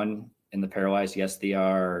 41 in the pairwise. Yes, they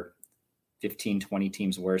are 15, 20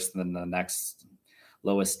 teams worse than the next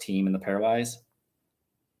lowest team in the pairwise.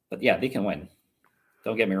 But yeah, they can win.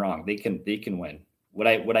 Don't get me wrong. They can win. Would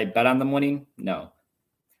I bet on them winning? No.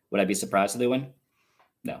 Would I be surprised if they win?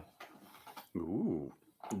 No. Ooh.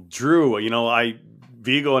 Drew,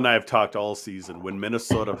 Vigo and I have talked all season. When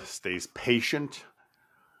Minnesota stays patient,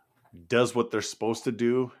 does what they're supposed to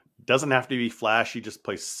do, doesn't have to be flashy, just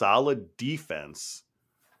play solid defense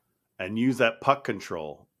and use that puck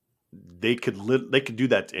control. They could do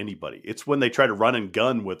that to anybody. It's when they try to run and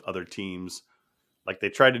gun with other teams, like they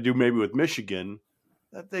tried to do maybe with Michigan,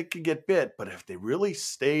 that they could get bit. But if they really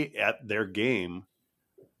stay at their game,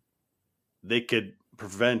 they could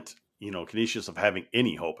prevent, Canisius of having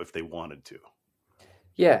any hope if they wanted to.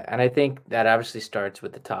 Yeah, and I think that obviously starts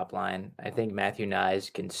with the top line. I think Matthew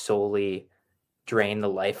Nyes can solely drain the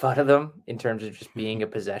life out of them in terms of just being a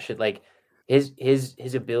possession. Like his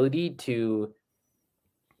ability to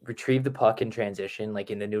retrieve the puck in transition, like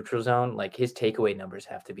in the neutral zone, like his takeaway numbers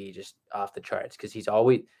have to be just off the charts because he's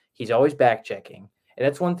always back checking. And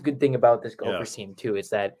that's one good thing about this Gophers team too, is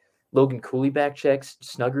that Logan Cooley back checks,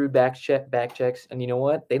 Snuggerud back checks, and you know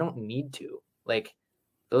what? They don't need to. Like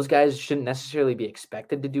those guys shouldn't necessarily be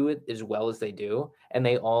expected to do it as well as they do, and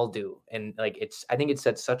they all do. And like I think it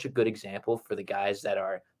sets such a good example for the guys that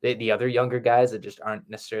are the other younger guys that just aren't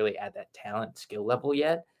necessarily at that talent skill level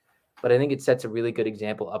yet. But I think it sets a really good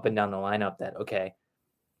example up and down the lineup that, okay,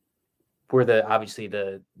 we're obviously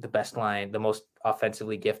the best line, the most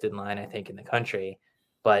offensively gifted line, I think, in the country,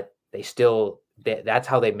 but that's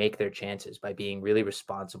how they make their chances, by being really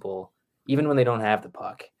responsible, even when they don't have the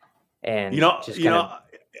puck. And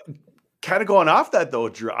kind of going off that though,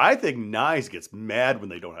 Drew, I think Nyes gets mad when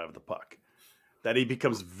they don't have the puck. That he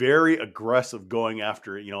becomes very aggressive going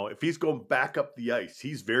after, if he's going back up the ice,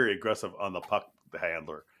 he's very aggressive on the puck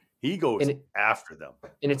handler. He goes after them.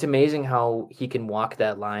 And it's amazing how he can walk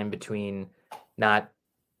that line between not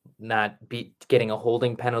getting a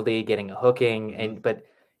holding penalty, getting a hooking, but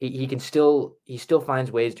he still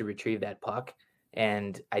finds ways to retrieve that puck.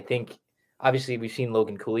 And I think obviously we've seen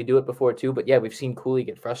Logan Cooley do it before too, but yeah, we've seen Cooley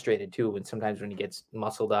get frustrated too when he gets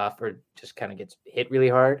muscled off or just kind of gets hit really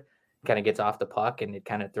hard, kind of gets off the puck, and it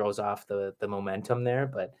kind of throws off the momentum there.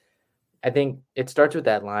 But I think it starts with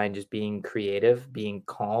that line just being creative, being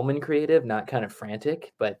calm and creative, not kind of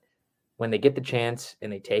frantic. But when they get the chance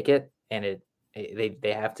and they take it, and they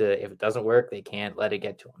have to, if it doesn't work, they can't let it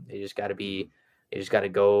get to them. They just got to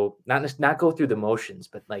go, not go through the motions,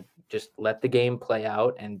 but like just let the game play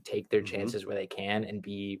out and take their chances where they can and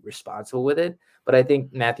be responsible with it. But I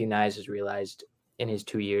think Matthew Nyes has realized in his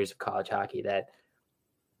 2 years of college hockey that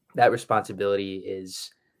responsibility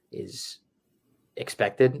is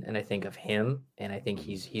expected, and I think of him, and I think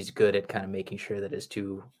he's good at kind of making sure that his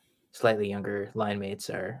two slightly younger line mates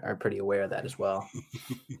are pretty aware of that as well.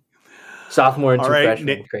 Sophomore and two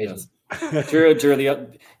freshmen, crazy. Drew,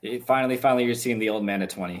 finally, you're seeing the old man at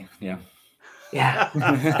 20. Yeah,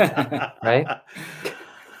 right.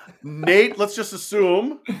 Nate, let's just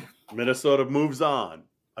assume Minnesota moves on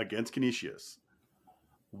against Canisius.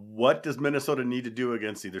 What does Minnesota need to do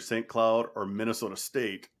against either St. Cloud or Minnesota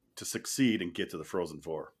State to succeed and get to the Frozen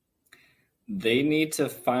Four? They need to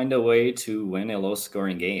find a way to win a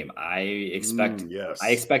low-scoring game. I expect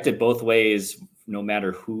it both ways, no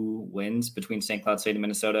matter who wins between St. Cloud State and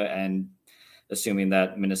Minnesota, and assuming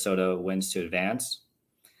that Minnesota wins to advance.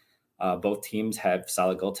 Both teams have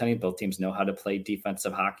solid goaltending. Both teams know how to play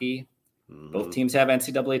defensive hockey. Both teams have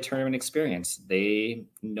NCAA tournament experience. They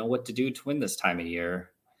know what to do to win this time of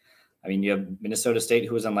year. I mean, you have Minnesota State,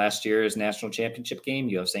 who was in last year's national championship game.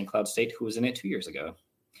 You have St. Cloud State, who was in it 2 years ago.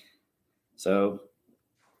 So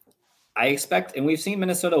I expect, and we've seen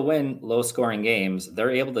Minnesota win low-scoring games. They're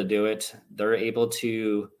able to do it. They're able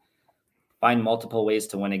to find multiple ways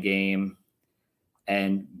to win a game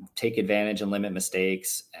and take advantage and limit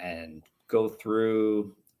mistakes and go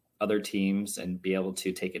through other teams and be able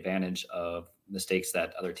to take advantage of mistakes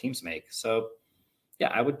that other teams make. So, yeah,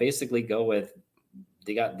 I would basically go with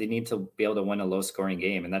they need to be able to win a low-scoring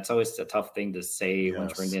game, and that's always a tough thing to say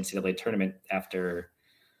once we're in the NCAA tournament after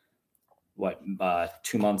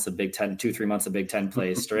 3 months of Big Ten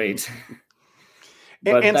play straight.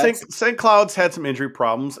 and St. Cloud's had some injury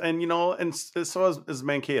problems, and and so is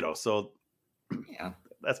Mankato. So yeah,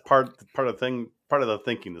 that's part of the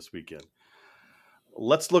thinking this weekend.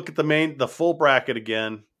 Let's look at the full bracket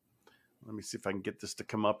again. Let me see if I can get this to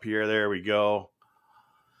come up here. There we go.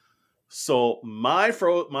 So my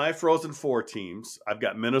Frozen Four teams, I've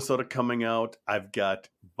got Minnesota coming out. I've got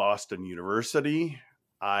Boston University.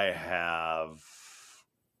 I have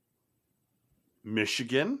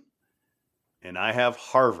Michigan. And I have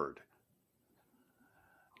Harvard.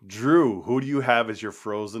 Drew, who do you have as your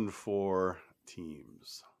Frozen Four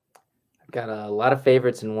teams? Got a lot of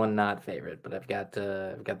favorites and one not favorite, but I've got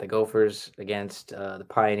the Gophers against the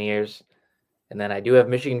Pioneers, and then I do have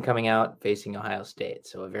Michigan coming out facing Ohio State,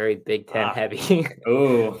 so a very Big Ten heavy.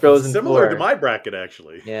 Oh, Frozen similar Four. to my bracket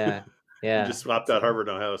actually. Yeah. You just swapped out Harvard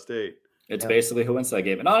and Ohio State. It's basically who wins that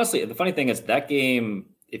game. And honestly, the funny thing is that game,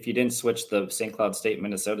 if you didn't switch the St. Cloud State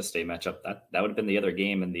Minnesota State matchup, that would have been the other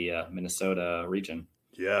game in the Minnesota region.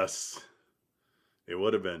 Yes, it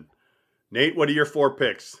would have been. Nate, what are your 4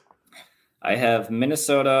 picks? I have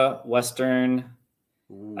Minnesota, Western.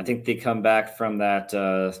 Ooh. I think they come back from that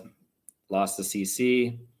loss to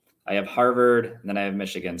CC. I have Harvard, and then I have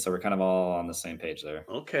Michigan. So we're kind of all on the same page there.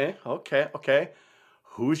 Okay.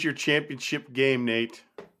 Who's your championship game, Nate?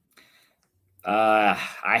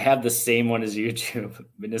 I have the same one as you two,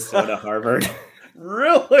 Minnesota, Harvard.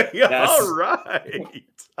 Really? Yes. All right.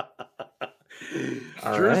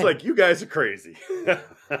 Drew's like, you guys are crazy.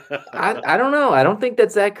 I don't know. I don't think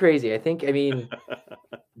that's that crazy. I mean,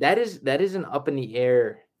 that is an up in the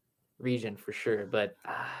air region for sure. But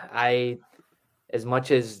as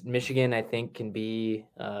much as Michigan, I think, can be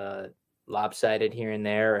lopsided here and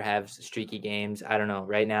there or have streaky games, I don't know.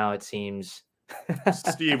 Right now, it seems.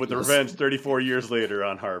 Steve with the revenge 34 years later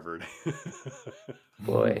on Harvard.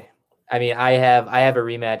 Boy. I mean, I have a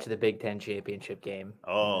rematch of the Big Ten championship game.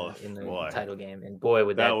 In the title game, and boy,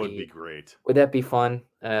 would that be great. Would that be fun?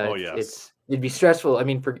 Yes. It'd be stressful. I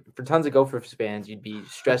mean, for tons of Gophers fans, you'd be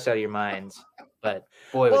stressed out of your minds. But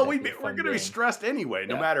boy, we're going to be stressed anyway,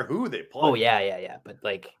 no matter who they play. Oh yeah. But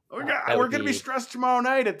like, we're going to be stressed tomorrow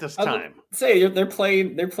night at this time. Say they're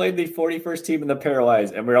playing the 41st team in the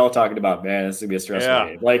pairwise, and we're all talking about, man, this is gonna be a stressful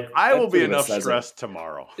game. Like, I will be enough stressed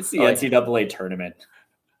tomorrow. It's the NCAA tournament.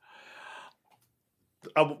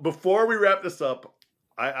 Before we wrap this up,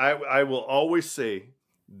 I will always say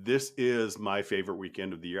this is my favorite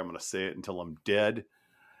weekend of the year. I'm going to say it until I'm dead.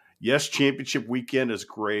 Yes, championship weekend is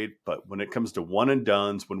great, but when it comes to one and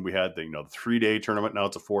dones, when we had the 3-day tournament, now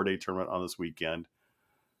it's a 4-day tournament on this weekend.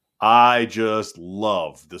 I just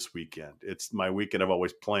love this weekend. It's my weekend I've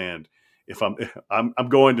always planned. If I'm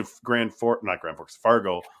going to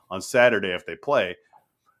Fargo on Saturday if they play.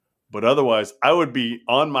 But otherwise, I would be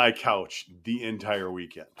on my couch the entire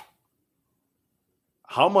weekend.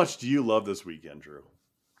 How much do you love this weekend, Drew?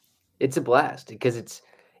 It's a blast because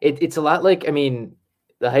it's a lot like, I mean,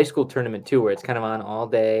 the high school tournament too, where it's kind of on all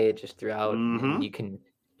day, just throughout. Mm-hmm. And you can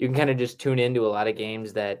kind of just tune into a lot of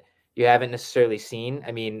games that you haven't necessarily seen.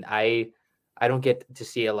 I mean, I don't get to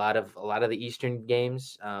see a lot of the Eastern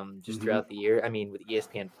games just throughout the year. I mean, with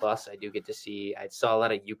ESPN Plus, I do get to see. I saw a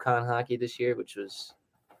lot of UConn hockey this year, which was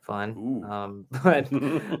fun. But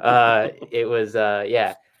it was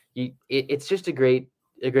it's just a great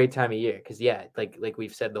time of year because like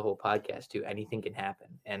we've said the whole podcast too, anything can happen.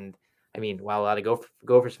 And I mean, while a lot of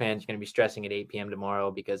Gophers fans are going to be stressing at 8 p.m.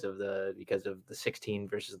 tomorrow because of the 16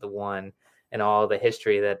 versus the 1 and all the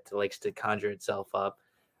history that likes to conjure itself up,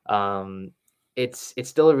 it's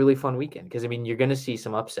still a really fun weekend because I mean you're going to see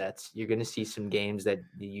some upsets. You're going to see some games that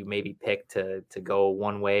you maybe pick to go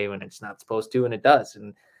one way when it's not supposed to, and it does.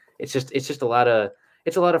 And it's just a lot of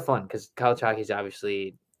fun because college hockey is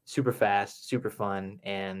obviously super fast, super fun,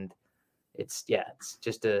 and it's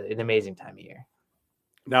just an amazing time of year.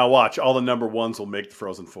 Now watch, all the number ones will make the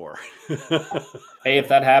Frozen Four. Hey, if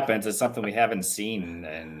that happens, it's something we haven't seen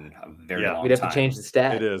in a very long time. We'd have to change the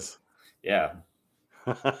stat. It is. Yeah.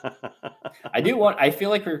 I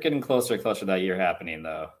feel like we're getting closer to that year happening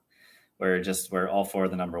though, where all 4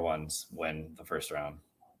 of the number ones win the first round.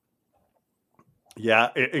 Yeah,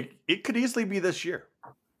 it could easily be this year.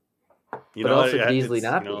 But also could easily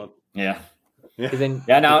not be. Yeah. Then,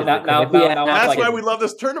 now that's why we love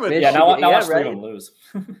this tournament. Yeah, now watch them lose.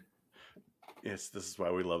 Yes, this is why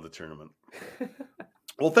we love the tournament.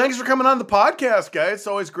 Well, thanks for coming on the podcast, guys. It's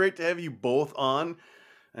always great to have you both on.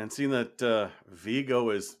 And seeing that Vigo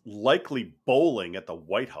is likely bowling at the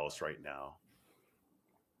White House right now.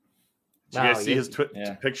 Did you guys see his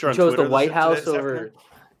picture on Twitter? Chose the White House over.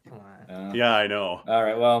 Yeah, I know. All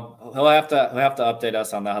right, well, he'll have to update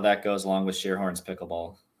us on how that goes along with Shearhorn's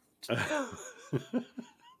pickleball.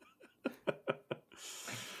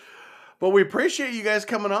 But we appreciate you guys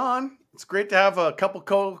coming on. It's great to have a couple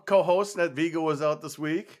co-hosts. That Vigo was out this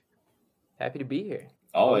week. Happy to be here.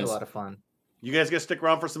 Always a lot of fun. You guys gonna stick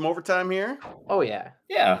around for some overtime here? Oh yeah.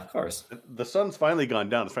 Yeah, of course. The sun's finally gone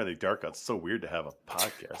down. It's finally dark out. It's so weird to have a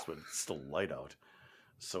podcast when it's still light out.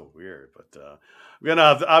 So weird. But we're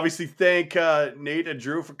gonna obviously thank Nate and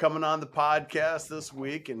Drew for coming on the podcast this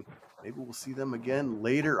week, and maybe we'll see them again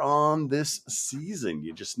later on this season.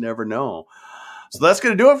 You just never know. So that's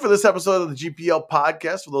going to do it for this episode of the GPL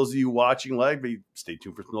podcast. For those of you watching live, stay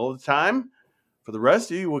tuned for some of the time. For the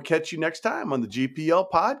rest of you, we'll catch you next time on the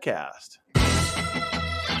GPL podcast.